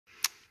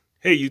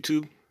Hey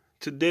YouTube,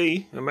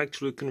 today I'm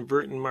actually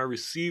converting my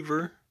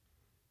receiver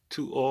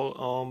to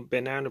all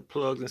banana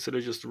plugs instead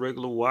of just a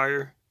regular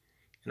wire,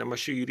 and I'm going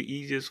to show you the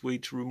easiest way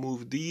to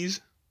remove these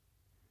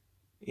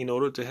in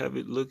order to have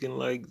it looking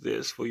like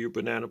this for your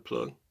banana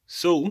plug.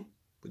 So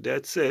with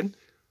that said,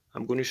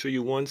 I'm going to show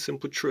you one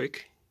simple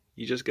trick.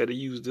 You just got to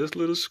use this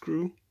little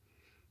screw.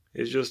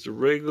 It's just a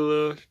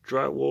regular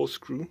drywall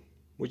screw.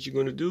 What you're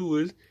going to do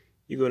is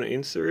you're going to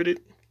insert it,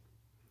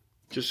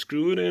 just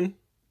screw it in,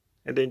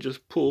 and then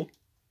just pull.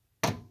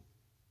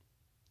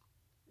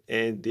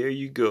 And there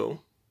you go.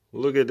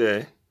 Look at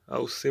that,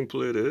 how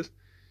simple it is.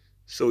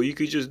 So you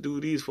could just do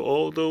these for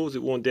all those.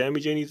 It won't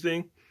damage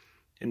anything.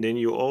 And then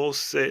you're all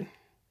set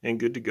and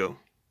good to go.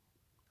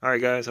 All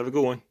right, guys, have a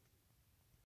good one.